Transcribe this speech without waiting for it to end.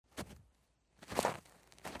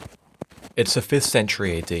It's the 5th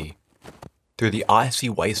century AD. Through the icy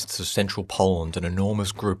wastes of central Poland, an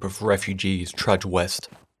enormous group of refugees trudge west.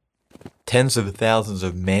 Tens of thousands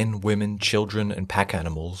of men, women, children, and pack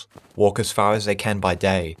animals walk as far as they can by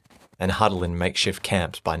day and huddle in makeshift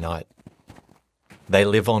camps by night. They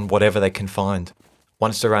live on whatever they can find.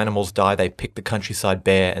 Once their animals die, they pick the countryside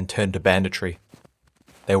bare and turn to banditry.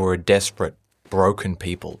 They were a desperate, broken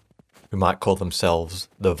people who might call themselves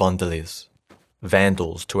the Vandalis,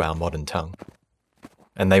 vandals to our modern tongue.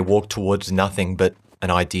 And they walked towards nothing but an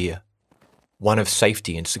idea, one of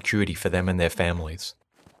safety and security for them and their families.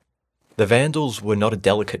 The Vandals were not a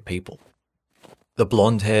delicate people. The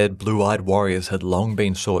blonde-haired, blue-eyed warriors had long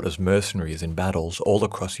been sought as mercenaries in battles all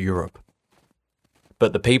across Europe.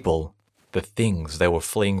 But the people, the things they were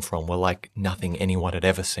fleeing from, were like nothing anyone had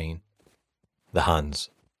ever seen. The Huns.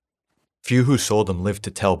 Few who saw them lived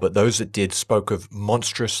to tell, but those that did spoke of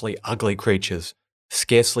monstrously ugly creatures,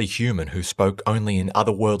 scarcely human, who spoke only in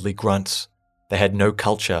otherworldly grunts. They had no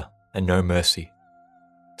culture and no mercy.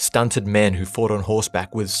 Stunted men who fought on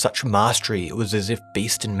horseback with such mastery it was as if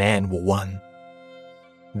beast and man were one.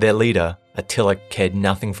 Their leader, Attila, cared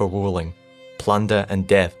nothing for ruling. Plunder and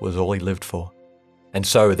death was all he lived for. And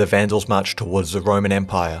so the Vandals marched towards the Roman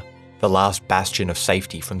Empire, the last bastion of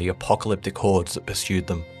safety from the apocalyptic hordes that pursued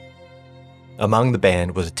them. Among the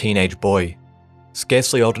band was a teenage boy.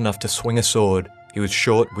 Scarcely old enough to swing a sword, he was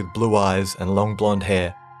short with blue eyes and long blonde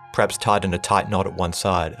hair, perhaps tied in a tight knot at one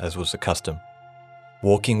side, as was the custom.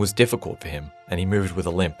 Walking was difficult for him, and he moved with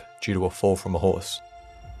a limp due to a fall from a horse.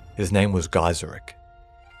 His name was Geiserik.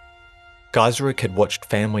 Geiserik had watched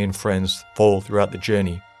family and friends fall throughout the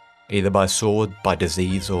journey, either by sword, by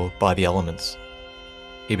disease, or by the elements.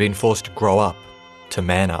 He'd been forced to grow up, to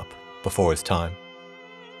man up, before his time.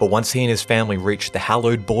 But once he and his family reached the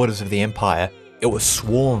hallowed borders of the empire, it was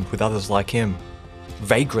swarmed with others like him,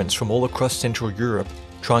 vagrants from all across Central Europe,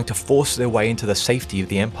 trying to force their way into the safety of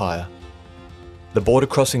the empire. The border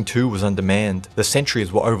crossing too was undermanned. The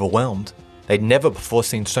sentries were overwhelmed. They'd never before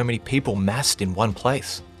seen so many people massed in one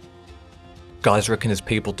place. Geiserik and his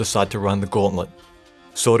people decide to run the gauntlet.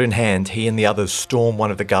 Sword in hand, he and the others storm one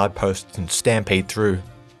of the guard posts and stampede through.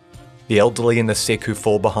 The elderly and the sick who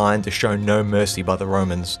fall behind are shown no mercy by the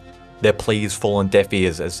Romans. Their pleas fall on deaf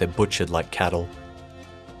ears as they're butchered like cattle.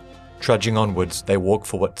 Trudging onwards, they walk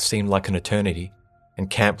for what seemed like an eternity and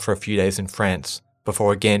camp for a few days in France,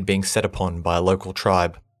 before again being set upon by a local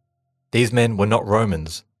tribe. These men were not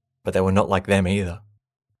Romans, but they were not like them either.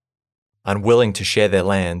 Unwilling to share their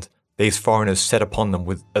land, these foreigners set upon them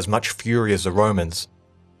with as much fury as the Romans.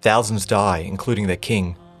 Thousands die, including their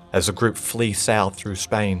king, as the group flee south through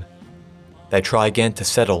Spain. They try again to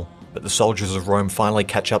settle, but the soldiers of Rome finally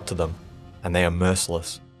catch up to them, and they are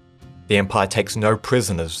merciless. The empire takes no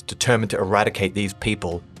prisoners, determined to eradicate these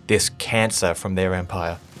people, this cancer, from their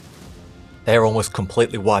empire. They are almost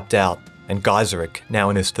completely wiped out, and Geiserik, now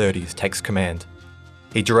in his 30s, takes command.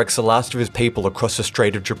 He directs the last of his people across the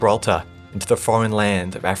Strait of Gibraltar into the foreign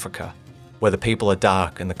land of Africa, where the people are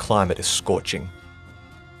dark and the climate is scorching.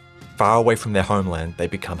 Far away from their homeland, they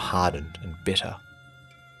become hardened and bitter.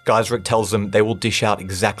 Geiserik tells them they will dish out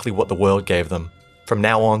exactly what the world gave them. From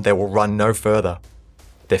now on, they will run no further.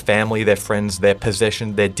 Their family, their friends, their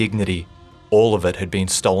possession, their dignity, all of it had been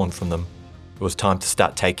stolen from them. It was time to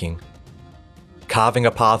start taking. Carving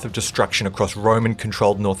a path of destruction across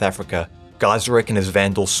Roman-controlled North Africa, Geiserik and his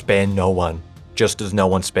Vandals spare no one, just as no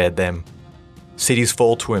one spared them. Cities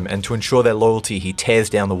fall to him, and to ensure their loyalty, he tears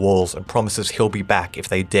down the walls and promises he'll be back if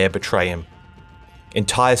they dare betray him.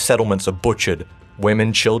 Entire settlements are butchered,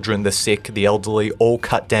 women, children, the sick, the elderly, all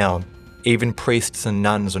cut down. Even priests and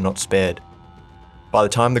nuns are not spared. By the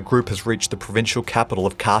time the group has reached the provincial capital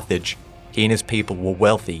of Carthage, he and his people were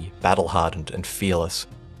wealthy, battle-hardened, and fearless.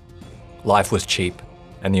 Life was cheap,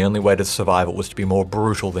 and the only way to survive it was to be more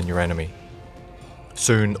brutal than your enemy.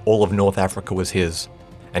 Soon, all of North Africa was his,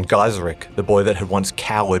 and Geiserik, the boy that had once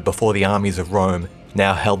cowered before the armies of Rome,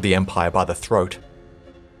 now held the empire by the throat.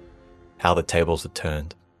 How the tables had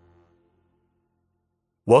turned.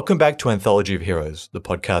 Welcome back to Anthology of Heroes, the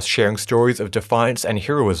podcast sharing stories of defiance and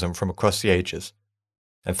heroism from across the ages.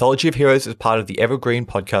 Anthology of Heroes is part of the Evergreen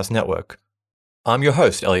Podcast Network. I'm your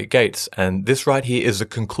host, Elliot Gates, and this right here is the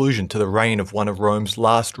conclusion to the reign of one of Rome's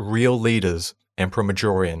last real leaders, Emperor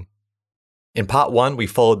Majorian. In part 1, we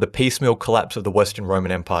followed the piecemeal collapse of the Western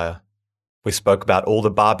Roman Empire. We spoke about all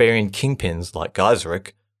the barbarian kingpins, like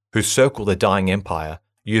Geiserik, who circled the dying empire,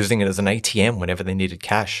 using it as an ATM whenever they needed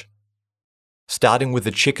cash. Starting with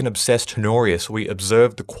the chicken-obsessed Honorius, we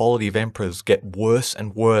observed the quality of emperors get worse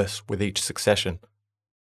and worse with each succession.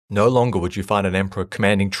 No longer would you find an emperor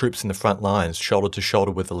commanding troops in the front lines, shoulder to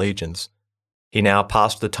shoulder with the legions. He now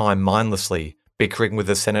passed the time mindlessly, bickering with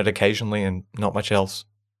the Senate occasionally and not much else.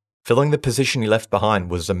 Filling the position he left behind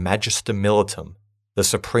was the Magister Militum, the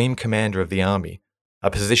supreme commander of the army, a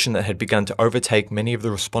position that had begun to overtake many of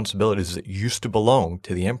the responsibilities that used to belong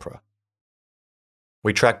to the emperor.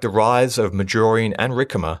 We tracked the rise of Majorian and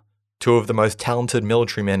Ricimer, two of the most talented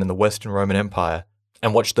military men in the Western Roman Empire,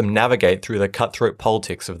 and watched them navigate through the cutthroat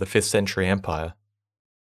politics of the 5th century empire.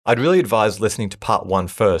 I'd really advise listening to part 1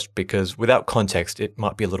 first because without context it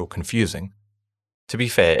might be a little confusing. To be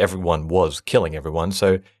fair, everyone was killing everyone,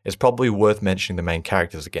 so it's probably worth mentioning the main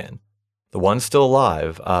characters again. The ones still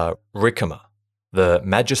alive are Ricimer, the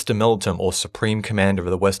Magister Militum or Supreme Commander of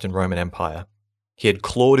the Western Roman Empire. He had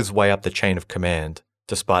clawed his way up the chain of command,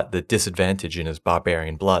 despite the disadvantage in his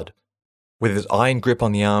barbarian blood. With his iron grip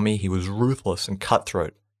on the army, he was ruthless and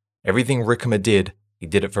cutthroat. Everything Ricimer did, he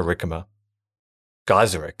did it for Ricimer.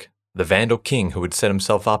 Gaiseric, the Vandal king who had set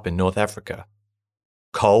himself up in North Africa.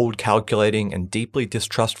 Cold, calculating, and deeply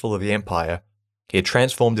distrustful of the empire, he had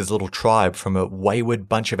transformed his little tribe from a wayward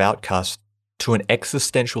bunch of outcasts to an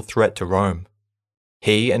existential threat to Rome.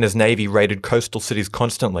 He and his navy raided coastal cities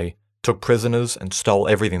constantly, took prisoners, and stole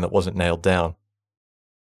everything that wasn't nailed down.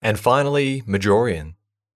 And finally, Majorian,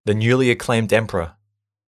 the newly acclaimed emperor.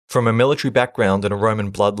 From a military background and a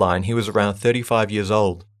Roman bloodline, he was around 35 years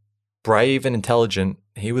old. Brave and intelligent,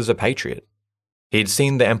 he was a patriot. He had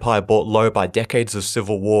seen the empire brought low by decades of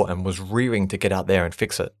civil war and was rearing to get out there and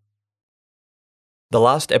fix it. The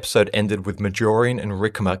last episode ended with Majorian and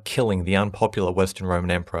Ricimer killing the unpopular Western Roman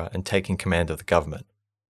emperor and taking command of the government.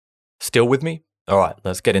 Still with me? Alright,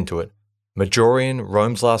 let's get into it. Majorian,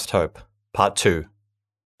 Rome's Last Hope, Part 2,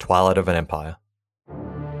 Twilight of an Empire.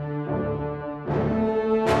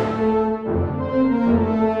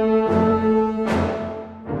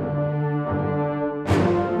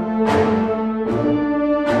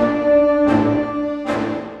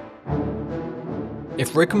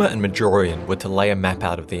 If Ricimer and Majorian were to lay a map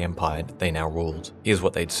out of the empire they now ruled, here's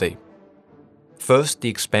what they'd see. First, the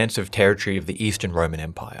expansive territory of the Eastern Roman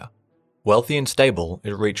Empire. Wealthy and stable,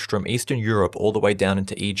 it reached from Eastern Europe all the way down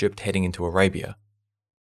into Egypt, heading into Arabia.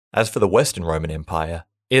 As for the Western Roman Empire,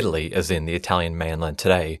 Italy, as in the Italian mainland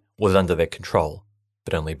today, was under their control,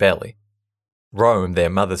 but only barely. Rome, their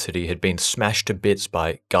mother city, had been smashed to bits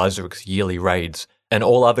by Gaiseric's yearly raids, and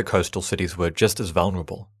all other coastal cities were just as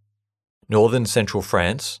vulnerable. Northern central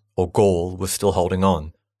France, or Gaul, was still holding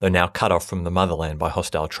on, though now cut off from the motherland by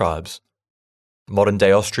hostile tribes.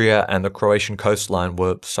 Modern-day Austria and the Croatian coastline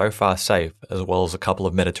were so far safe, as well as a couple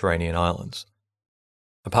of Mediterranean islands.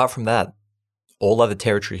 Apart from that, all other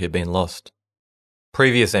territory had been lost.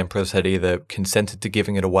 Previous emperors had either consented to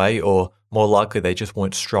giving it away, or more likely they just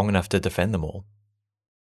weren't strong enough to defend them all.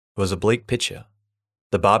 It was a bleak picture.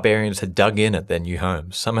 The barbarians had dug in at their new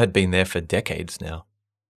homes. Some had been there for decades now.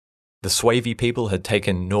 The Suevi people had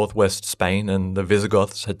taken northwest Spain, and the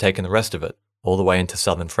Visigoths had taken the rest of it, all the way into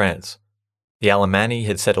southern France. The Alemanni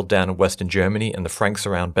had settled down in western Germany and the Franks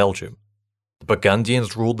around Belgium. The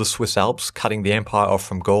Burgundians ruled the Swiss Alps, cutting the empire off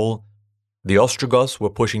from Gaul. The Ostrogoths were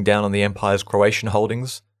pushing down on the empire's Croatian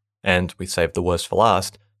holdings, and, we saved the worst for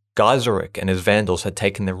last, Gaiseric and his Vandals had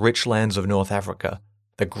taken the rich lands of North Africa,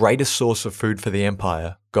 the greatest source of food for the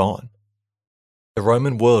empire, gone. The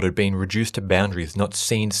Roman world had been reduced to boundaries not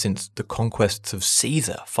seen since the conquests of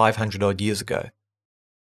Caesar 500-odd years ago.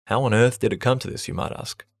 How on earth did it come to this, you might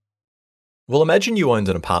ask? Well, imagine you owned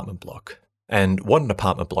an apartment block, and what an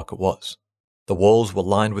apartment block it was. The walls were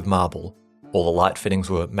lined with marble, all the light fittings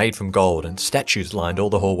were made from gold, and statues lined all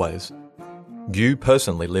the hallways. You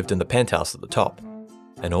personally lived in the penthouse at the top,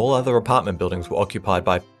 and all other apartment buildings were occupied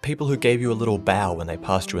by people who gave you a little bow when they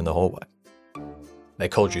passed you in the hallway. They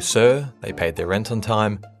called you sir, they paid their rent on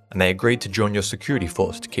time, and they agreed to join your security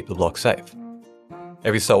force to keep the block safe.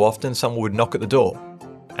 Every so often, someone would knock at the door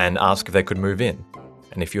and ask if they could move in,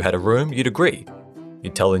 and if you had a room, you'd agree.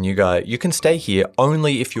 You'd tell the new guy, you can stay here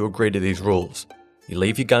only if you agree to these rules. You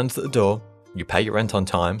leave your guns at the door, you pay your rent on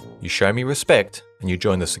time, you show me respect, and you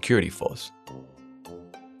join the security force.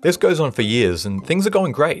 This goes on for years, and things are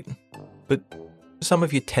going great, but some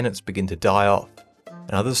of your tenants begin to die off,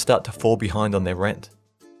 and others start to fall behind on their rent.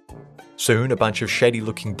 Soon, a bunch of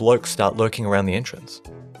shady-looking blokes start lurking around the entrance.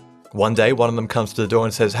 One day, one of them comes to the door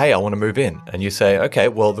and says, hey, I want to move in. And you say, okay,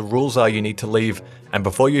 well, the rules are you need to leave. And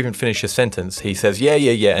before you even finish your sentence, he says, yeah,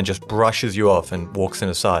 and just brushes you off and walks in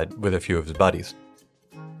aside with a few of his buddies.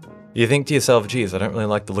 You think to yourself, geez, I don't really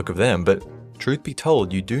like the look of them, but truth be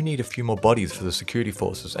told, you do need a few more bodies for the security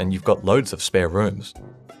forces, and you've got loads of spare rooms.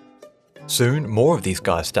 Soon, more of these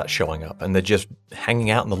guys start showing up, and they're just hanging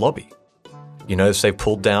out in the lobby. You notice they've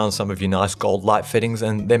pulled down some of your nice gold light fittings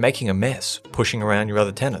and they're making a mess, pushing around your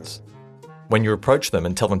other tenants. When you approach them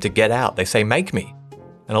and tell them to get out, they say, "Make me."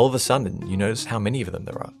 And all of a sudden, you notice how many of them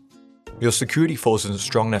there are. Your security force isn't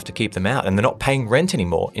strong enough to keep them out, and they're not paying rent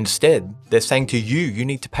anymore. Instead, they're saying to you, you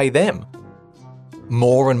need to pay them.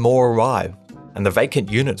 More and more arrive, and the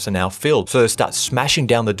vacant units are now filled, so they start smashing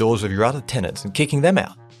down the doors of your other tenants and kicking them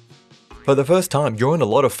out. For the first time, you're in a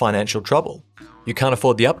lot of financial trouble. You can't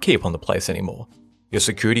afford the upkeep on the place anymore. Your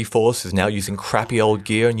security force is now using crappy old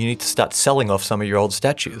gear, and you need to start selling off some of your old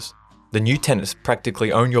statues. The new tenants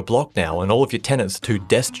practically own your block now, and all of your tenants are too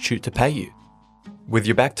destitute to pay you. With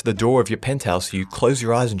your back to the door of your penthouse, you close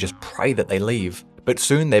your eyes and just pray that they leave. But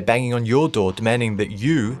soon they're banging on your door demanding that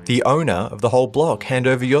you, the owner of the whole block, hand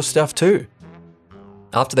over your stuff too.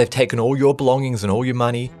 After they've taken all your belongings and all your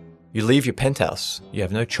money, you leave your penthouse. You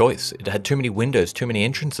have no choice. It had too many windows, too many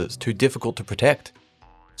entrances, too difficult to protect.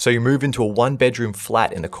 So you move into a one-bedroom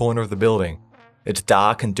flat in the corner of the building. It's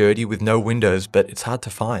dark and dirty with no windows, but it's hard to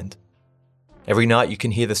find. Every night you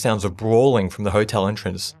can hear the sounds of brawling from the hotel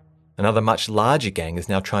entrance. Another much larger gang is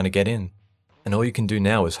now trying to get in, and all you can do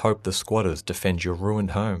now is hope the squatters defend your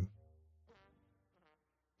ruined home.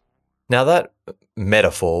 Now that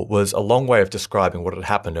metaphor was a long way of describing what had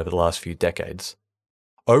happened over the last few decades.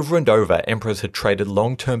 Over and over, emperors had traded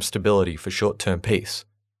long-term stability for short-term peace.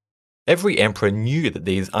 Every emperor knew that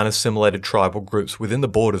these unassimilated tribal groups within the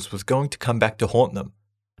borders was going to come back to haunt them,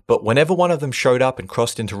 but whenever one of them showed up and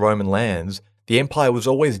crossed into Roman lands, the empire was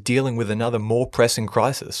always dealing with another more pressing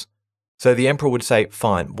crisis. So the emperor would say,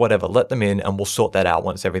 "Fine, whatever, let them in and we'll sort that out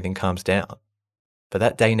once everything calms down." But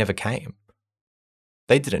that day never came.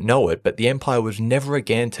 They didn't know it, but the empire was never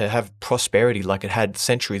again to have prosperity like it had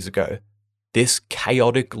centuries ago. This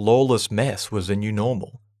chaotic, lawless mess was the new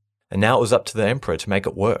normal, and now it was up to the emperor to make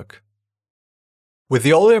it work. With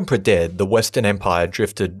the old emperor dead, the Western Empire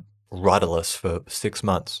drifted rudderless for 6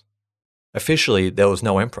 months. Officially, there was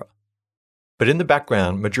no emperor. But in the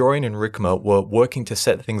background, Majorian and Ricimer were working to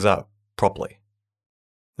set things up properly.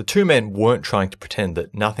 The two men weren't trying to pretend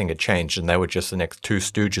that nothing had changed and they were just the next two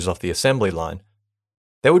stooges off the assembly line.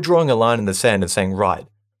 They were drawing a line in the sand and saying, right,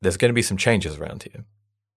 there's going to be some changes around here.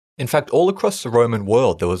 In fact, all across the Roman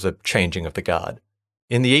world there was a changing of the guard.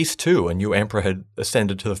 In the East too, a new emperor had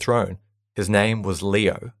ascended to the throne. His name was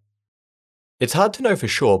Leo. It's hard to know for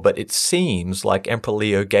sure, but it seems like Emperor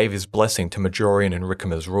Leo gave his blessing to Majorian and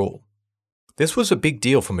Ricimer's rule. This was a big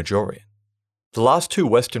deal for Majorian. The last two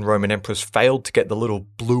Western Roman emperors failed to get the little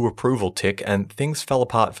blue approval tick, and things fell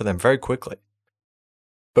apart for them very quickly.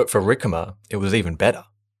 But for Ricimer, it was even better,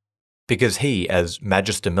 because he, as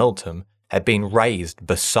Magister Militum, had been raised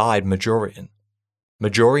beside Majorian.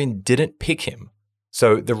 Majorian didn't pick him,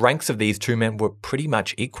 so the ranks of these two men were pretty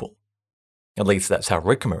much equal. At least that's how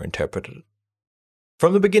Ricimer interpreted it.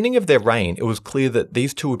 From the beginning of their reign, it was clear that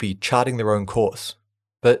these two would be charting their own course.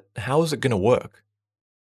 But how was it going to work?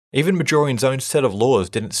 Even Majorian's own set of laws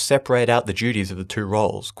didn't separate out the duties of the two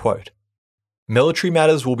roles. Quote, "Military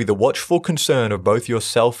matters will be the watchful concern of both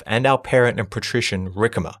yourself and our parent and patrician,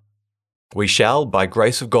 Ricimer. We shall, by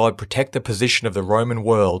grace of God, protect the position of the Roman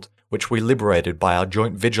world, which we liberated by our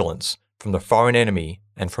joint vigilance from the foreign enemy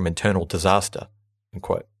and from internal disaster." End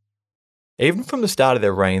quote. Even from the start of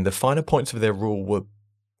their reign, the finer points of their rule were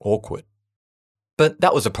awkward. But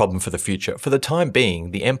that was a problem for the future. For the time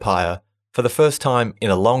being, the empire, for the first time in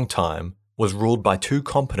a long time, was ruled by two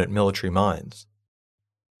competent military minds.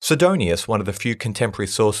 Sidonius, one of the few contemporary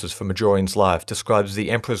sources for Majorian's life, describes the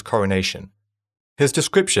emperor's coronation. His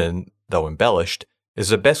description, though embellished, is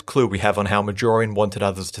the best clue we have on how Majorian wanted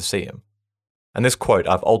others to see him. And this quote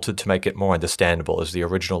I've altered to make it more understandable, as the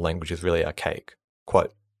original language is really archaic.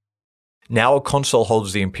 Quote, "Now a consul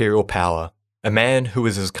holds the imperial power, a man who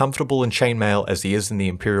is as comfortable in chainmail as he is in the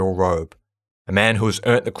imperial robe, a man who has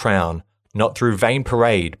earned the crown, not through vain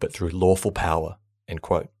parade, but through lawful power." End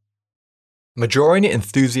quote. Majorian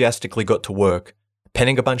enthusiastically got to work,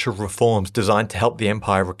 penning a bunch of reforms designed to help the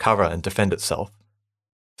empire recover and defend itself.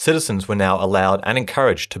 Citizens were now allowed and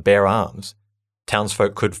encouraged to bear arms.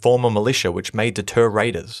 Townsfolk could form a militia which may deter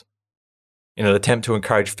raiders. In an attempt to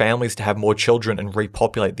encourage families to have more children and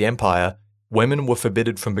repopulate the empire, women were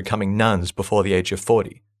forbidden from becoming nuns before the age of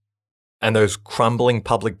 40. And those crumbling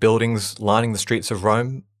public buildings lining the streets of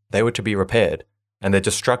Rome, they were to be repaired, and their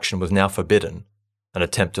destruction was now forbidden, an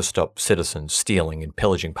attempt to stop citizens stealing and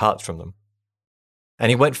pillaging parts from them. And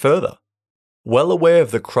he went further. Well aware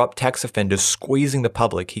of the corrupt tax offenders squeezing the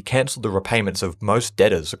public, he cancelled the repayments of most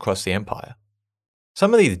debtors across the empire.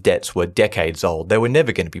 Some of these debts were decades old, they were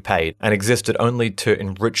never going to be paid, and existed only to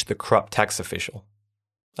enrich the corrupt tax official.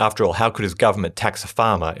 After all, how could his government tax a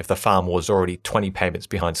farmer if the farmer was already 20 payments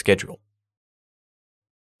behind schedule?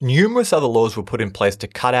 Numerous other laws were put in place to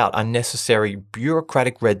cut out unnecessary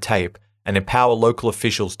bureaucratic red tape and empower local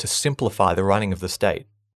officials to simplify the running of the state.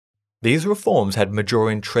 These reforms had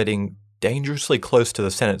Majorian treading dangerously close to the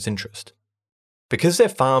Senate's interest. Because their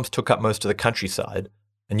farms took up most of the countryside,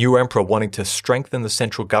 a new emperor wanting to strengthen the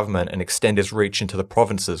central government and extend his reach into the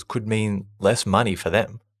provinces could mean less money for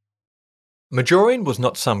them. Majorian was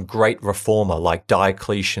not some great reformer like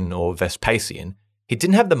Diocletian or Vespasian. He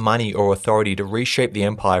didn't have the money or authority to reshape the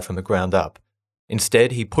empire from the ground up.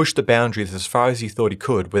 Instead, he pushed the boundaries as far as he thought he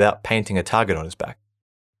could without painting a target on his back.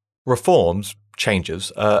 Reforms,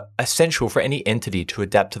 changes, are essential for any entity to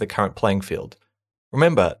adapt to the current playing field.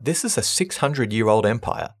 Remember, this is a 600-year-old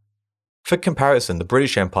empire. For comparison, the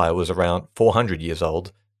British Empire was around 400 years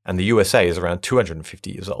old, and the USA is around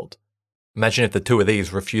 250 years old. Imagine if the two of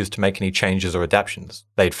these refused to make any changes or adaptations.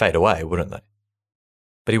 They'd fade away, wouldn't they?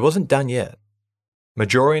 But he wasn't done yet.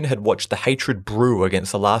 Majorian had watched the hatred brew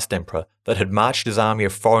against the last emperor that had marched his army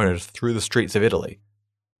of foreigners through the streets of Italy.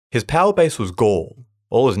 His power base was Gaul,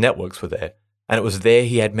 all his networks were there, and it was there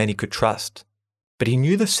he had men he could trust. But he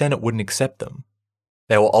knew the Senate wouldn't accept them.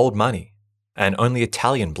 They were old money, and only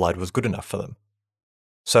Italian blood was good enough for them.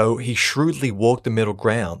 So he shrewdly walked the middle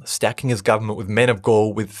ground, stacking his government with men of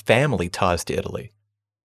Gaul with family ties to Italy.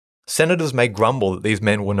 Senators may grumble that these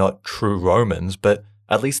men were not true Romans, but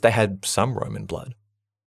at least they had some Roman blood.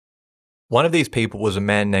 One of these people was a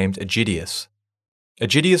man named Aegidius.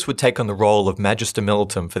 Aegidius would take on the role of Magister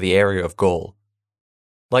Militum for the area of Gaul.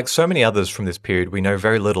 Like so many others from this period, we know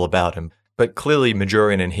very little about him, but clearly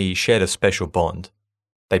Majorian and he shared a special bond.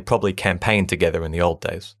 They'd probably campaigned together in the old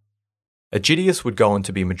days. Aegidius would go on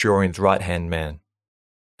to be Majorian's right-hand man.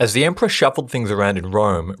 As the emperor shuffled things around in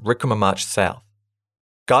Rome, Ricimer marched south.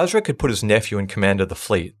 Gaiseric had put his nephew in command of the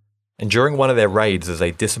fleet, and during one of their raids as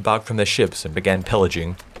they disembarked from their ships and began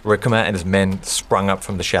pillaging, Ricimer and his men sprung up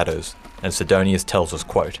from the shadows, and Sidonius tells us,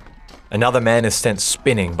 quote, "Another man is sent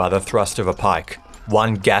spinning by the thrust of a pike,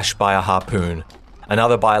 one gashed by a harpoon,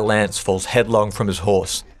 another by a lance falls headlong from his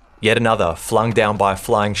horse, yet another, flung down by a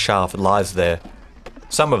flying shaft, lies there.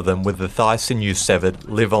 Some of them, with the thigh sinews severed,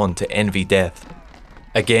 live on to envy death.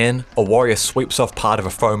 Again, a warrior sweeps off part of a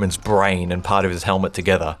foeman's brain and part of his helmet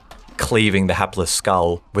together, cleaving the hapless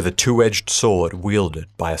skull with a two-edged sword wielded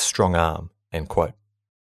by a strong arm." End quote.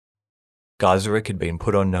 Gaiseric had been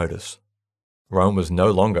put on notice. Rome was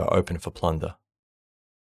no longer open for plunder.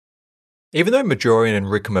 Even though Majorian and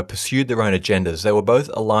Ricimer pursued their own agendas, they were both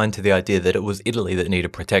aligned to the idea that it was Italy that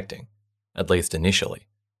needed protecting, at least initially.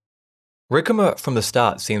 Ricimer from the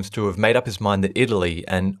start seems to have made up his mind that Italy,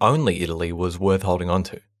 and only Italy, was worth holding on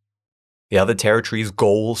to. The other territories,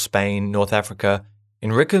 Gaul, Spain, North Africa,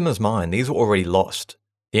 in Ricimer's mind, these were already lost.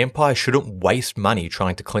 The empire shouldn't waste money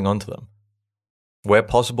trying to cling on to them. Where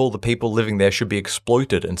possible, the people living there should be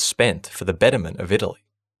exploited and spent for the betterment of Italy.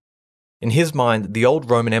 In his mind, the old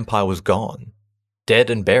Roman Empire was gone,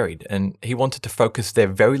 dead and buried, and he wanted to focus their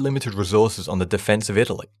very limited resources on the defense of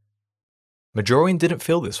Italy. Majorian didn't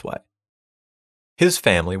feel this way. His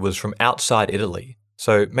family was from outside Italy,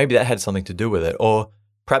 so maybe that had something to do with it, or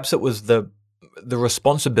perhaps it was the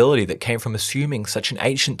responsibility that came from assuming such an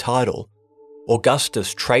ancient title.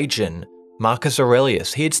 Augustus, Trajan, Marcus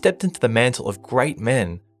Aurelius, he had stepped into the mantle of great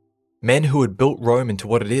men who had built Rome into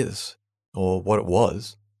what it is, or what it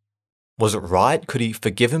was. Was it right? Could he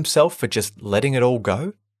forgive himself for just letting it all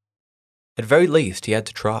go? At very least, he had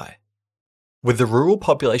to try. With the rural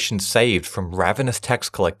population saved from ravenous tax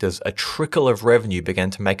collectors, a trickle of revenue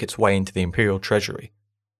began to make its way into the imperial treasury.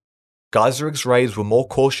 Gaiseric's raids were more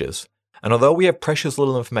cautious, and although we have precious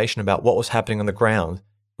little information about what was happening on the ground,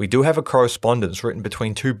 we do have a correspondence written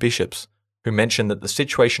between two bishops who mentioned that the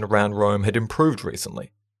situation around Rome had improved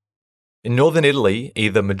recently. In northern Italy,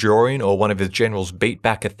 either Majorian or one of his generals beat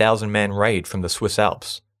back a 1,000-man raid from the Swiss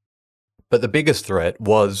Alps. But the biggest threat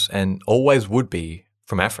was, and always would be,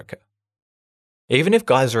 from Africa. Even if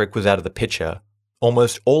Gaiseric was out of the picture,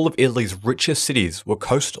 almost all of Italy's richest cities were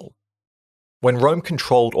coastal. When Rome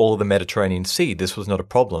controlled all of the Mediterranean Sea, this was not a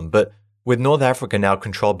problem, but with North Africa now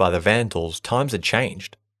controlled by the Vandals, times had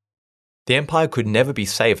changed. The empire could never be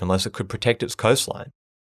safe unless it could protect its coastline.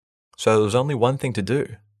 So there was only one thing to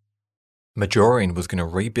do. Majorian was going to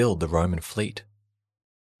rebuild the Roman fleet.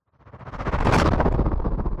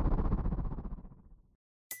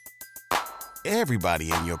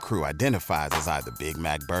 Everybody in your crew identifies as either Big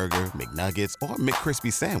Mac Burger, McNuggets, or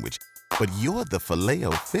McCrispy Sandwich. But you're the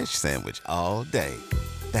Filet-O-Fish Sandwich all day.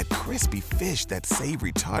 That crispy fish, that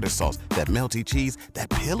savory tartar sauce, that melty cheese, that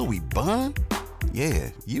pillowy bun.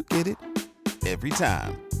 Yeah, you get it. every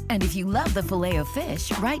time. And if you love the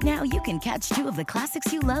Filet-O-Fish, right now you can catch two of the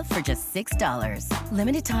classics you love for just $6.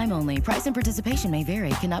 Limited time only. Price and participation may vary.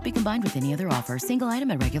 Cannot be combined with any other offer. Single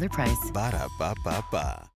item at regular price.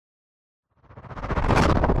 Ba-da-ba-ba-ba.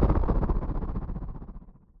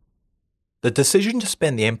 The decision to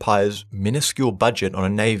spend the Empire's minuscule budget on a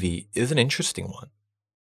navy is an interesting one.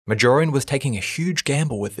 Majorian was taking a huge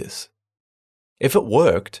gamble with this. If it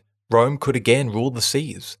worked, Rome could again rule the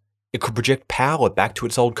seas. It could project power back to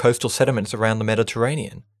its old coastal settlements around the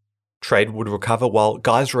Mediterranean. Trade would recover while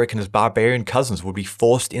Gaiseric and his barbarian cousins would be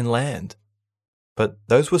forced inland. But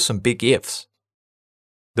those were some big ifs.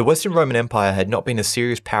 The Western Roman Empire had not been a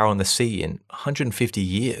serious power on the sea in 150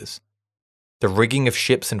 years. The rigging of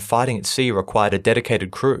ships and fighting at sea required a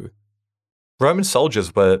dedicated crew. Roman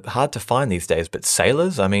soldiers were hard to find these days, but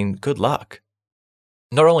sailors, good luck.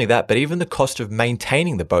 Not only that, but even the cost of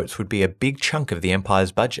maintaining the boats would be a big chunk of the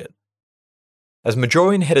Empire's budget. As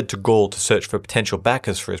Majorian headed to Gaul to search for potential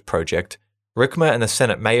backers for his project, Ricimer and the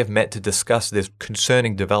Senate may have met to discuss this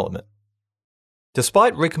concerning development.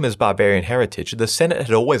 Despite Ricimer's barbarian heritage, the Senate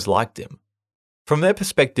had always liked him. From their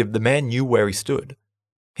perspective, the man knew where he stood.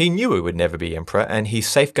 He knew he would never be emperor, and he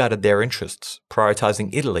safeguarded their interests, prioritizing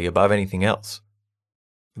Italy above anything else.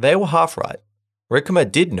 They were half right. Ricimer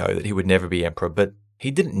did know that he would never be emperor, but he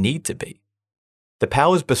didn't need to be. The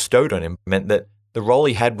powers bestowed on him meant that the role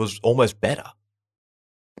he had was almost better.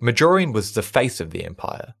 Majorian was the face of the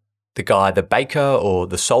empire, the guy the baker or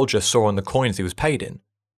the soldier saw on the coins he was paid in.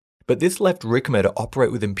 But this left Ricimer to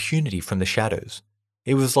operate with impunity from the shadows.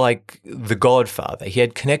 He was like the Godfather. He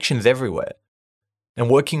had connections everywhere. And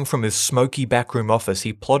working from his smoky backroom office,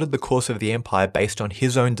 he plotted the course of the empire based on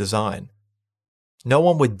his own design. No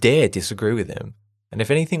one would dare disagree with him, and if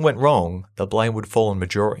anything went wrong, the blame would fall on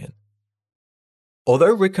Majorian.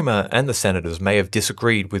 Although Ricimer and the senators may have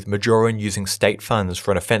disagreed with Majorian using state funds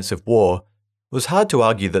for an offensive war, it was hard to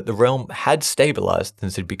argue that the realm had stabilized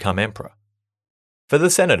since he'd become emperor. For the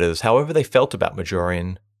senators, however they felt about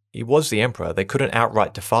Majorian, he was the emperor. They couldn't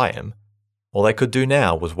outright defy him. All they could do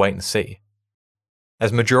now was wait and see.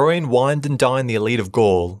 As Majorian wined and dined the elite of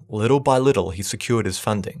Gaul, little by little he secured his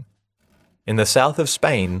funding. In the south of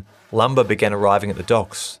Spain, lumber began arriving at the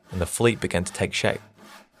docks, and the fleet began to take shape.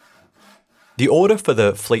 The order for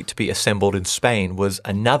the fleet to be assembled in Spain was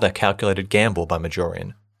another calculated gamble by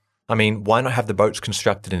Majorian. Why not have the boats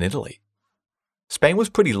constructed in Italy? Spain was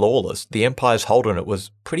pretty lawless, the empire's hold on it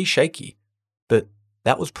was pretty shaky, but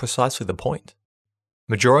that was precisely the point.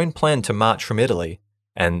 Majorian planned to march from Italy,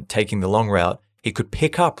 and taking the long route, he could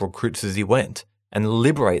pick up recruits as he went and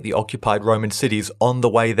liberate the occupied Roman cities on the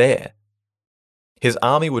way there. His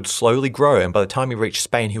army would slowly grow, and by the time he reached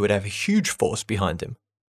Spain, he would have a huge force behind him.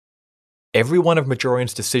 Every one of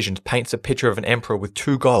Majorian's decisions paints a picture of an emperor with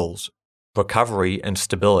two goals: recovery and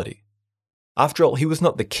stability. After all, he was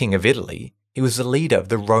not the king of Italy, he was the leader of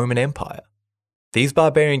the Roman Empire. These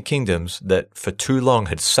barbarian kingdoms that for too long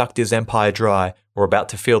had sucked his empire dry were about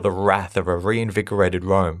to feel the wrath of a reinvigorated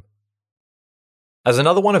Rome. As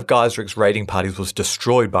another one of Gaiseric's raiding parties was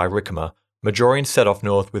destroyed by Ricimer, Majorian set off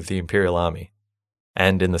north with the imperial army.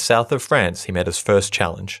 And in the south of France, he met his first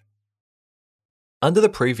challenge. Under the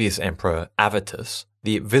previous emperor, Avitus,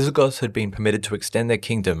 the Visigoths had been permitted to extend their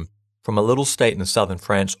kingdom from a little state in southern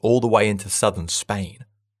France all the way into southern Spain.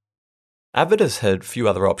 Avitus had few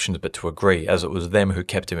other options but to agree, as it was them who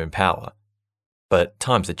kept him in power. But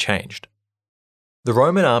times had changed. The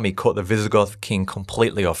Roman army caught the Visigoth king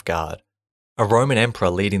completely off guard. A Roman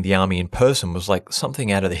emperor leading the army in person was like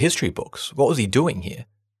something out of the history books. What was he doing here?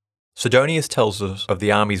 Sidonius tells us of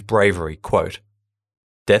the army's bravery, quote,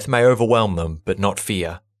 "Death may overwhelm them, but not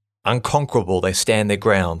fear. Unconquerable they stand their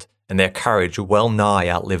ground, and their courage well nigh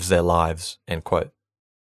outlives their lives." End quote.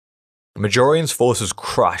 Majorian's forces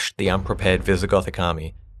crushed the unprepared Visigothic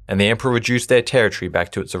army, and the emperor reduced their territory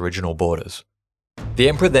back to its original borders. The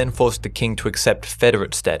emperor then forced the king to accept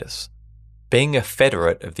federate status. Being a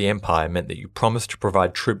federate of the empire meant that you promised to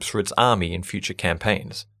provide troops for its army in future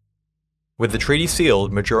campaigns. With the treaty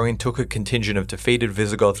sealed, Majorian took a contingent of defeated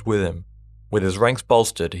Visigoths with him. With his ranks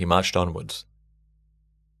bolstered, he marched onwards.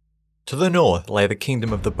 To the north lay the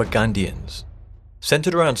kingdom of the Burgundians.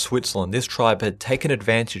 Centered around Switzerland, this tribe had taken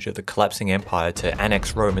advantage of the collapsing empire to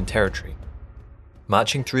annex Roman territory.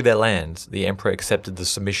 Marching through their lands, the emperor accepted the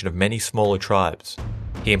submission of many smaller tribes.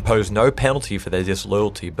 He imposed no penalty for their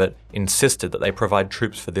disloyalty, but insisted that they provide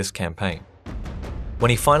troops for this campaign.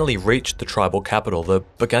 When he finally reached the tribal capital, the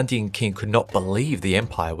Burgundian king could not believe the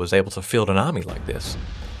empire was able to field an army like this.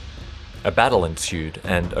 A battle ensued,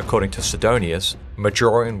 and according to Sidonius,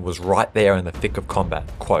 Majorian was right there in the thick of combat,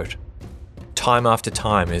 quote, time after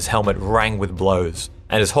time, his helmet rang with blows,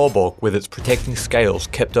 and his hauberk with its protecting scales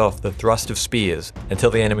kept off the thrust of spears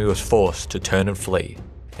until the enemy was forced to turn and flee."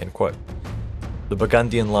 End quote. The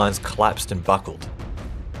Burgundian lines collapsed and buckled.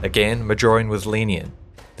 Again, Majorian was lenient.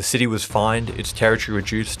 The city was fined, its territory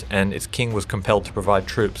reduced, and its king was compelled to provide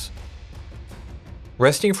troops.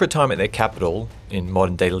 Resting for a time at their capital, in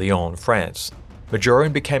modern-day Lyon, France,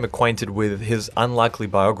 Majorian became acquainted with his unlikely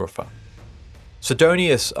biographer.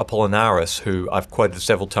 Sidonius Apollinaris, who I've quoted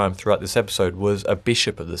several times throughout this episode, was a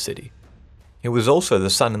bishop of the city. He was also the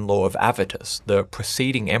son-in-law of Avitus, the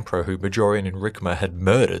preceding emperor who Majorian and Ricimer had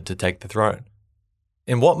murdered to take the throne.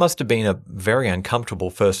 In what must have been a very uncomfortable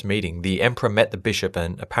first meeting, the emperor met the bishop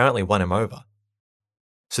and apparently won him over.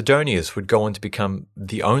 Sidonius would go on to become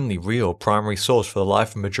the only real primary source for the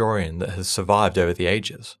life of Majorian that has survived over the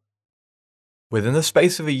ages. Within the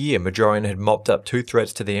space of a year, Majorian had mopped up 2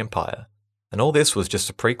 threats to the empire, and all this was just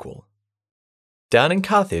a prequel. Down in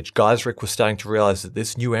Carthage, Gaiseric was starting to realize that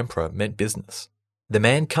this new emperor meant business. The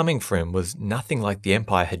man coming for him was nothing like the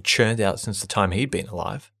empire had churned out since the time he'd been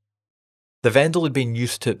alive. The Vandal had been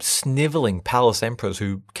used to snivelling palace emperors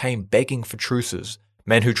who came begging for truces,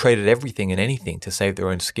 men who traded everything and anything to save their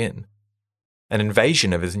own skin. An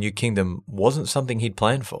invasion of his new kingdom wasn't something he'd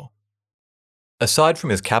planned for. Aside from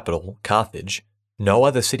his capital, Carthage, no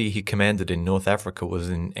other city he commanded in North Africa was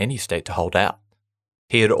in any state to hold out.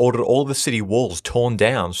 He had ordered all the city walls torn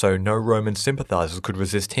down so no Roman sympathizers could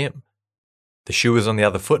resist him. The shoe was on the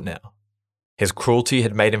other foot now. His cruelty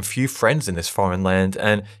had made him few friends in this foreign land,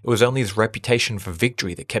 and it was only his reputation for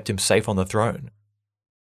victory that kept him safe on the throne.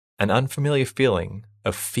 An unfamiliar feeling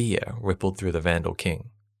of fear rippled through the Vandal king.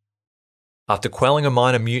 After quelling a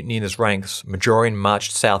minor mutiny in his ranks, Majorian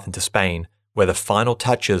marched south into Spain, where the final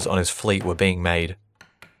touches on his fleet were being made.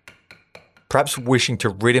 Perhaps wishing to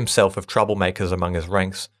rid himself of troublemakers among his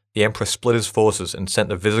ranks, the emperor split his forces and sent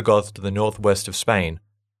the Visigoths to the northwest of Spain,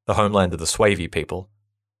 the homeland of the Suevi people.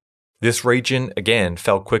 This region, again,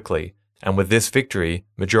 fell quickly, and with this victory,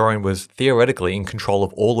 Majorian was theoretically in control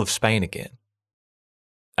of all of Spain again.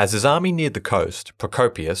 As his army neared the coast,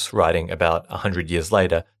 Procopius, writing about 100 years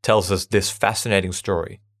later, tells us this fascinating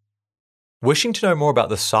story. Wishing to know more about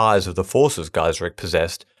the size of the forces Gaiseric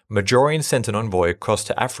possessed, Majorian sent an envoy across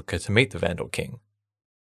to Africa to meet the Vandal king.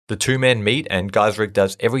 The 2 men meet, and Gaiseric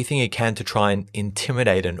does everything he can to try and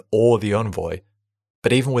intimidate and awe the envoy.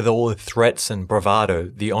 But even with all the threats and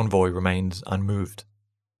bravado, the envoy remains unmoved.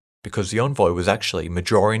 Because the envoy was actually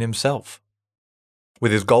Majorian himself.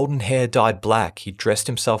 With his golden hair dyed black, he dressed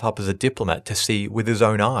himself up as a diplomat to see with his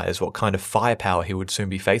own eyes what kind of firepower he would soon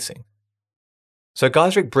be facing. So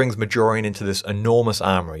Gaiseric brings Majorian into this enormous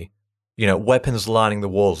armory, weapons lining the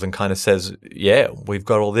walls, and kind of says, "Yeah, we've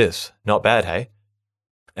got all this. Not bad, hey?"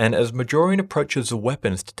 And as Majorian approaches the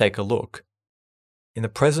weapons to take a look, in the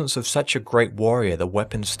presence of such a great warrior, the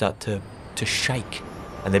weapons start to shake,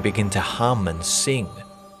 and they begin to hum and sing.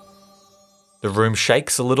 The room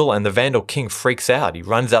shakes a little, and the Vandal king freaks out. He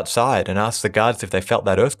runs outside and asks the guards if they felt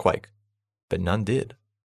that earthquake, but none did.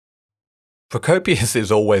 Procopius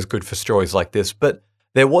is always good for stories like this, but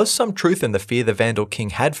there was some truth in the fear the Vandal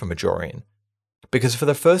king had for Majorian, because for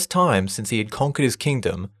the first time since he had conquered his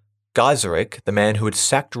kingdom, Gaiseric, the man who had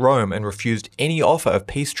sacked Rome and refused any offer of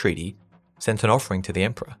peace treaty, sent an offering to the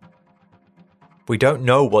emperor. We don't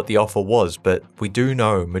know what the offer was, but we do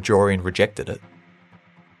know Majorian rejected it.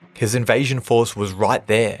 His invasion force was right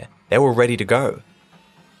there. They were ready to go.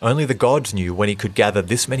 Only the gods knew when he could gather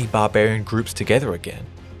this many barbarian groups together again.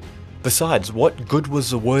 Besides, what good was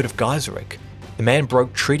the word of Gaiseric? The man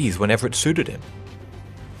broke treaties whenever it suited him.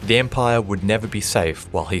 The empire would never be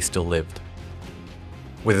safe while he still lived.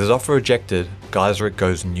 With his offer rejected, Gaiseric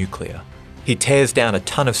goes nuclear. He tears down a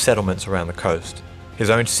ton of settlements around the coast, his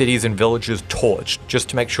own cities and villages torched just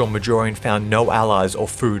to make sure Majorian found no allies or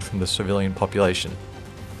food from the civilian population.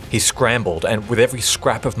 He scrambled, and with every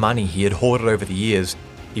scrap of money he had hoarded over the years,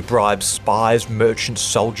 he bribed spies, merchants,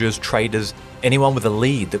 soldiers, traders, anyone with a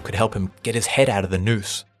lead that could help him get his head out of the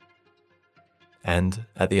noose. And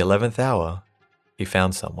at the 11th hour, he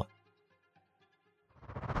found someone.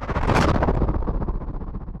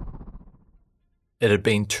 It had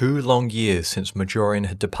been 2 long years since Majorian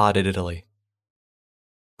had departed Italy.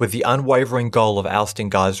 With the unwavering goal of ousting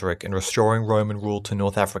Gaiseric and restoring Roman rule to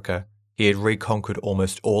North Africa, he had reconquered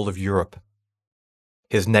almost all of Europe.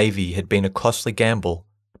 His navy had been a costly gamble,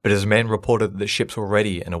 but his men reported that the ships were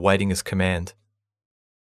ready and awaiting his command.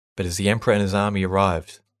 But as the emperor and his army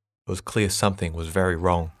arrived, it was clear something was very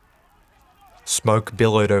wrong. Smoke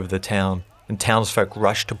billowed over the town, and townsfolk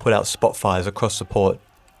rushed to put out spot fires across the port.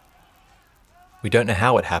 We don't know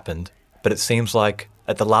how it happened, but it seems like,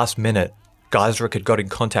 at the last minute, Gaiseric had got in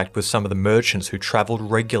contact with some of the merchants who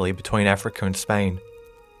travelled regularly between Africa and Spain.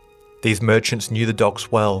 These merchants knew the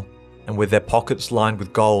docks well, and with their pockets lined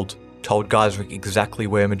with gold, told Gaiseric exactly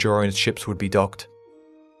where Majorian's ships would be docked.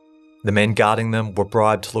 The men guarding them were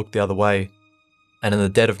bribed to look the other way, and in the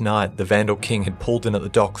dead of night, the Vandal king had pulled in at the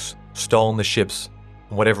docks, stolen the ships,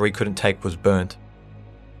 and whatever he couldn't take was burnt.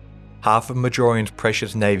 Half of Majorian's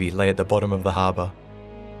precious navy lay at the bottom of the harbour.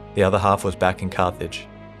 The other half was back in Carthage.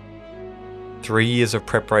 3 years of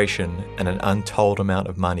preparation and an untold amount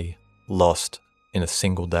of money lost in a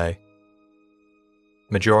single day.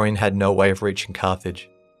 Majorian had no way of reaching Carthage.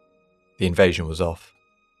 The invasion was off.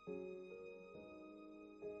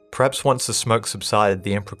 Perhaps once the smoke subsided,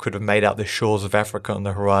 the Emperor could have made out the shores of Africa on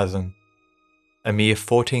the horizon. A mere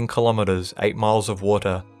 14 kilometres, 8 miles of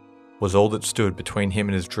water, was all that stood between him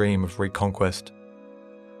and his dream of reconquest.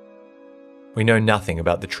 We know nothing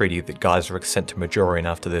about the treaty that Gaiseric sent to Majorian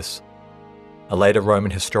after this. A later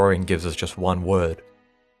Roman historian gives us just one word: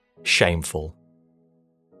 shameful.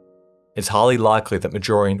 It's highly likely that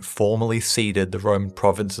Majorian formally ceded the Roman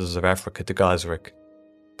provinces of Africa to Gaiseric.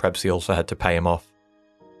 Perhaps he also had to pay him off.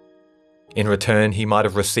 In return, he might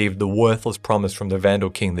have received the worthless promise from the Vandal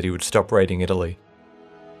king that he would stop raiding Italy.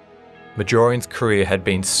 Majorian's career had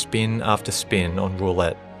been spin after spin on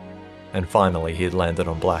roulette, and finally he had landed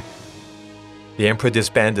on black. The Emperor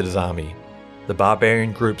disbanded his army. The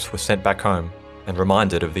barbarian groups were sent back home and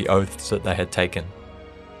reminded of the oaths that they had taken.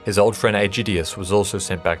 His old friend Aegidius was also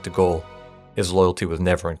sent back to Gaul. His loyalty was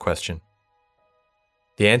never in question.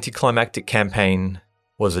 The anticlimactic campaign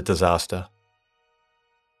was a disaster.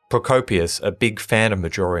 Procopius, a big fan of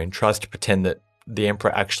Majorian, tries to pretend that the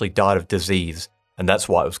emperor actually died of disease, and that's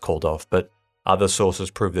why it was called off, but other sources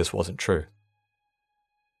prove this wasn't true.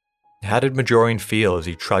 How did Majorian feel as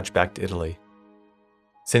he trudged back to Italy?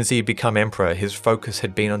 Since he had become emperor, his focus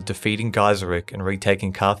had been on defeating Gaiseric and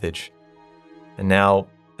retaking Carthage. And now,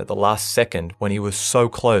 at the last second, when he was so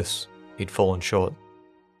close, he'd fallen short.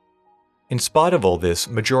 In spite of all this,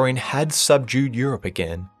 Majorian had subdued Europe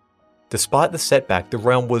again. Despite the setback, the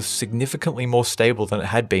realm was significantly more stable than it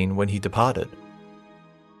had been when he departed.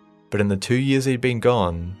 But in the 2 years he'd been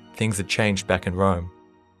gone, things had changed back in Rome.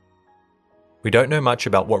 We don't know much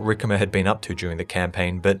about what Ricimer had been up to during the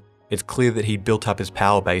campaign, but it's clear that he'd built up his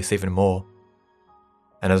power base even more.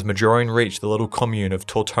 And as Majorian reached the little commune of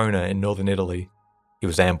Tortona in northern Italy, he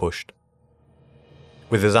was ambushed.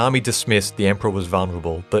 With his army dismissed, the emperor was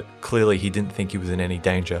vulnerable, but clearly he didn't think he was in any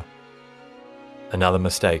danger. Another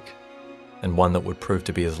mistake, and one that would prove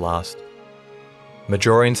to be his last.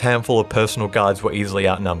 Majorian's handful of personal guards were easily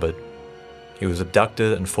outnumbered. He was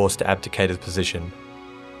abducted and forced to abdicate his position.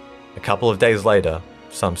 A couple of days later,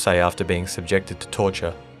 some say after being subjected to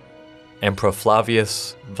torture, Emperor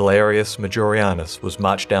Flavius Valerius Majorianus was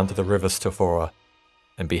marched down to the river Stafora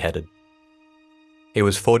and beheaded. He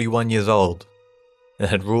was 41 years old and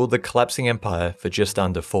had ruled the collapsing empire for just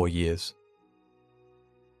under 4 years.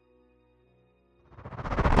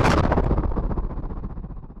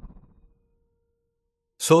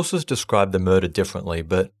 Sources describe the murder differently,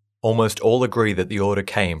 but almost all agree that the order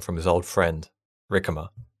came from his old friend, Ricimer.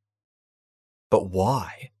 But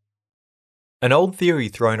why? An old theory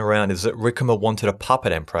thrown around is that Ricimer wanted a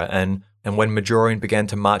puppet emperor, and when Majorian began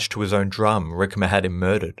to march to his own drum, Ricimer had him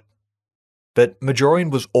murdered. But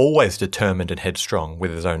Majorian was always determined and headstrong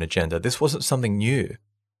with his own agenda. This wasn't something new.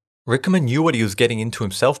 Ricimer knew what he was getting into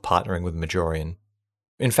himself partnering with Majorian.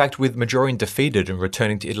 In fact, with Majorian defeated and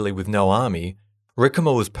returning to Italy with no army,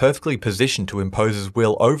 Ricimer was perfectly positioned to impose his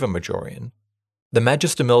will over Majorian. The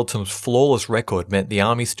Magister Militum's flawless record meant the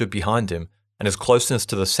army stood behind him, and his closeness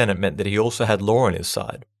to the Senate meant that he also had law on his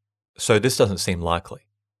side. So this doesn't seem likely.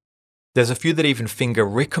 There's a few that even finger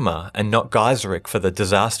Ricimer and not Gaiseric for the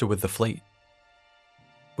disaster with the fleet.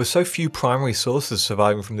 With so few primary sources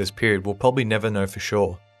surviving from this period, we'll probably never know for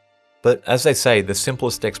sure. But as they say, the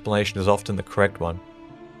simplest explanation is often the correct one.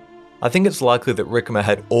 I think it's likely that Ricimer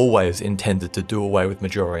had always intended to do away with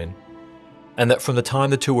Majorian, and that from the time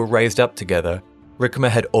the two were raised up together, Ricimer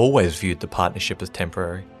had always viewed the partnership as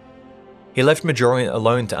temporary. He left Majorian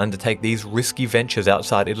alone to undertake these risky ventures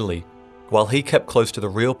outside Italy, while he kept close to the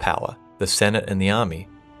real power, the Senate and the army.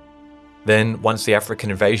 Then, once the African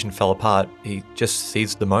invasion fell apart, he just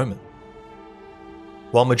seized the moment.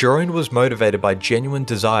 While Majorian was motivated by genuine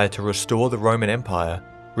desire to restore the Roman Empire,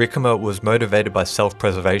 Ricimer was motivated by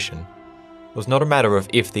self-preservation. It was not a matter of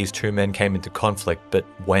if these two men came into conflict, but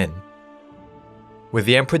when. With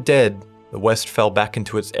the emperor dead, the West fell back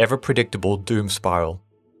into its ever-predictable doom spiral.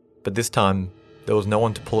 But this time, there was no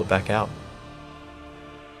one to pull it back out.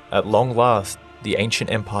 At long last, the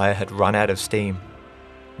ancient empire had run out of steam.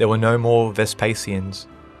 There were no more Vespasians,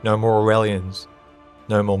 no more Aurelians,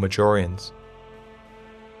 no more Majorians.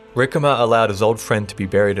 Ricimer allowed his old friend to be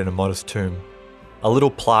buried in a modest tomb. A little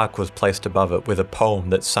plaque was placed above it with a poem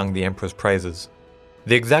that sung the emperor's praises.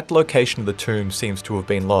 The exact location of the tomb seems to have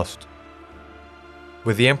been lost.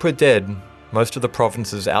 With the emperor dead, most of the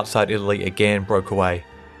provinces outside Italy again broke away,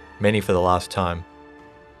 many for the last time.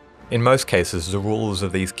 In most cases, the rulers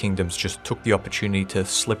of these kingdoms just took the opportunity to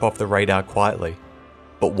slip off the radar quietly,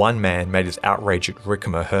 but one man made his outrage at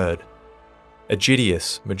Ricimer heard.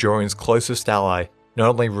 Aegidius, Majorian's closest ally, not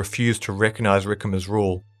only refused to recognise Ricimer's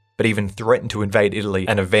rule, but even threatened to invade Italy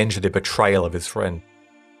and avenge the betrayal of his friend.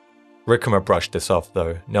 Ricimer brushed this off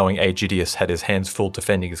though, knowing Aegidius had his hands full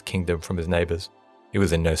defending his kingdom from his neighbours. He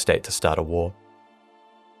was in no state to start a war.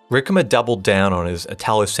 Ricimer doubled down on his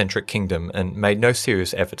Italo-centric kingdom and made no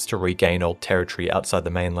serious efforts to regain old territory outside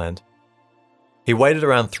the mainland. He waited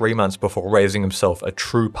around 3 months before raising himself a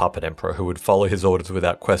true puppet emperor who would follow his orders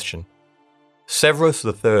without question. Severus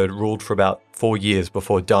III ruled for about 4 years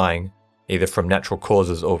before dying, either from natural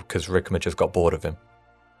causes or because Ricimer just got bored of him.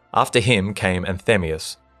 After him came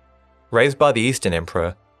Anthemius. Raised by the Eastern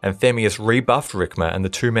Emperor, Anthemius rebuffed Ricimer and the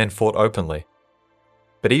two men fought openly.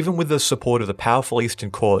 But even with the support of the powerful Eastern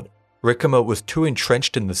court, Ricimer was too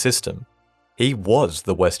entrenched in the system. He was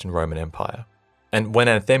the Western Roman Empire. And when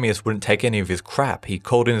Anthemius wouldn't take any of his crap, he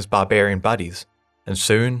called in his barbarian buddies, and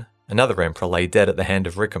soon another emperor lay dead at the hand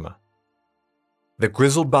of Ricimer. The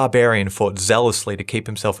grizzled barbarian fought zealously to keep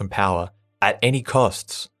himself in power, at any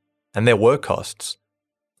costs. And there were costs.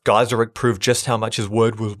 Gaiseric proved just how much his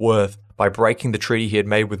word was worth by breaking the treaty he had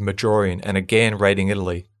made with Majorian and again raiding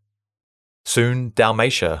Italy. Soon,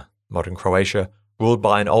 Dalmatia, modern Croatia, ruled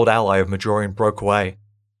by an old ally of Majorian, broke away.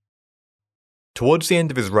 Towards the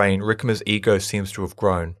end of his reign, Ricimer's ego seems to have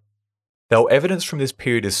grown. Though evidence from this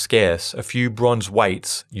period is scarce, a few bronze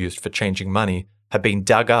weights, used for changing money, have been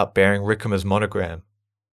dug up bearing Ricimer's monogram.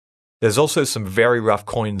 There's also some very rough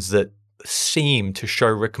coins that seem to show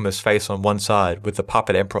Ricimer's face on one side with the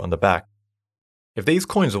puppet emperor on the back. If these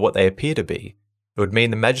coins are what they appear to be, it would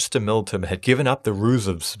mean the Magister Militum had given up the ruse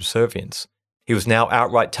of subservience. He was now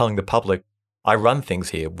outright telling the public, I run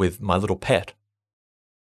things here with my little pet.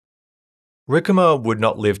 Ricimer would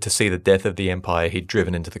not live to see the death of the empire he'd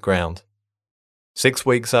driven into the ground. 6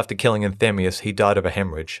 weeks after killing Anthemius, he died of a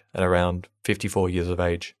hemorrhage at around 54 years of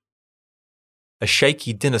age. A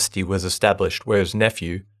shaky dynasty was established where his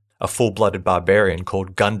nephew, a full-blooded barbarian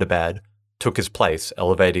called Gundobad, took his place,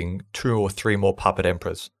 elevating 2 or 3 more puppet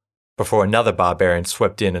emperors, before another barbarian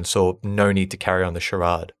swept in and saw no need to carry on the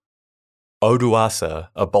charade. Odoacer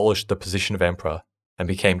abolished the position of emperor and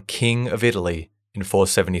became king of Italy in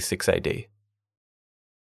 476 AD.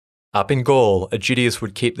 Up in Gaul, Aegidius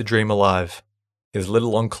would keep the dream alive. His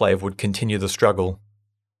little enclave would continue the struggle,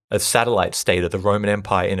 a satellite state of the Roman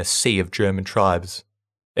Empire in a sea of German tribes.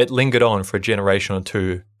 It lingered on for a generation or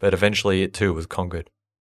two, but eventually it too was conquered.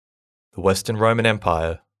 The Western Roman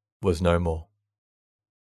Empire was no more.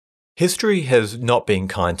 History has not been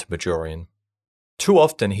kind to Majorian. Too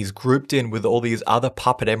often he's grouped in with all these other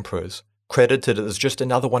puppet emperors, credited as just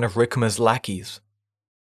another one of Ricimer's lackeys.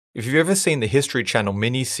 If you've ever seen the History Channel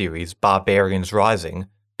mini-series Barbarians Rising,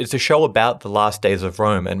 it's a show about the last days of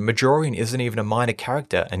Rome, and Majorian isn't even a minor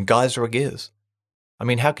character, and Gaiseric is. I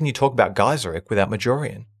mean, how can you talk about Gaiseric without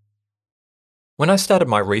Majorian? When I started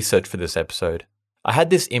my research for this episode, I had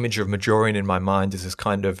this image of Majorian in my mind as this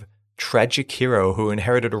kind of tragic hero who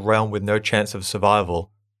inherited a realm with no chance of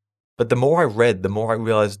survival. But the more I read, the more I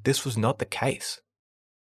realized this was not the case.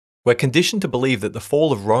 We're conditioned to believe that the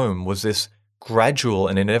fall of Rome was this gradual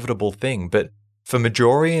and inevitable thing, but for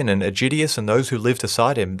Majorian and Aegidius and those who lived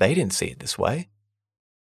beside him, they didn't see it this way.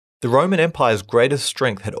 The Roman Empire's greatest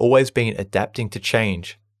strength had always been adapting to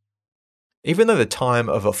change. Even though the time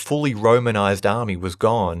of a fully Romanized army was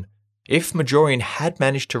gone, if Majorian had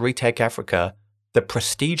managed to retake Africa, the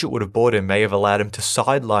prestige it would have brought him may have allowed him to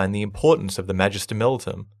sideline the importance of the Magister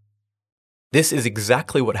Militum. This is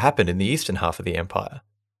exactly what happened in the eastern half of the empire.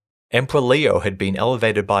 Emperor Leo had been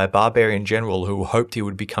elevated by a barbarian general who hoped he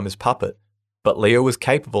would become his puppet, but Leo was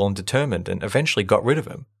capable and determined and eventually got rid of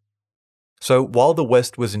him. So while the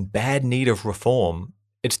West was in bad need of reform,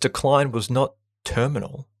 its decline was not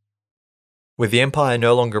terminal. With the empire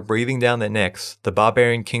no longer breathing down their necks, the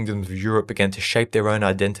barbarian kingdoms of Europe began to shape their own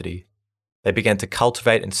identity. They began to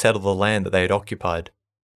cultivate and settle the land that they had occupied.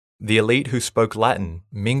 The elite who spoke Latin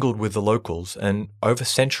mingled with the locals, and over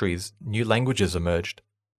centuries, new languages emerged.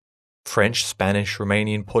 French, Spanish,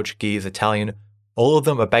 Romanian, Portuguese, Italian, all of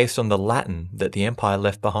them are based on the Latin that the empire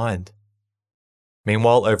left behind.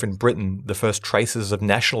 Meanwhile, over in Britain, the first traces of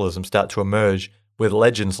nationalism start to emerge with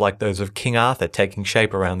legends like those of King Arthur taking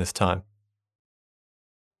shape around this time.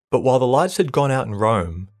 But while the lights had gone out in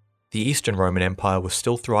Rome, the Eastern Roman Empire was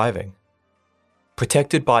still thriving.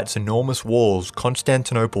 Protected by its enormous walls,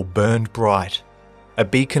 Constantinople burned bright, a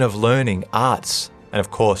beacon of learning, arts, and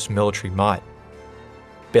of course military might.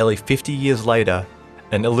 Barely 50 years later,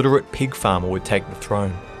 an illiterate pig farmer would take the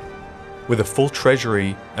throne. With a full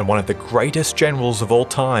treasury and one of the greatest generals of all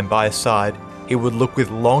time by his side, he would look with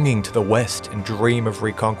longing to the west and dream of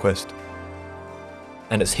reconquest.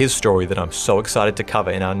 And it's his story that I'm so excited to cover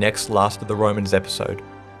in our next Last of the Romans episode.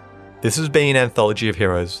 This has been Anthology of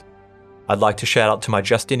Heroes. I'd like to shout out to my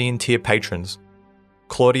Justinian tier patrons,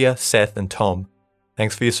 Claudia, Seth, and Tom.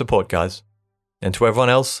 Thanks for your support, guys. And to everyone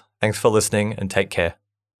else, thanks for listening and take care.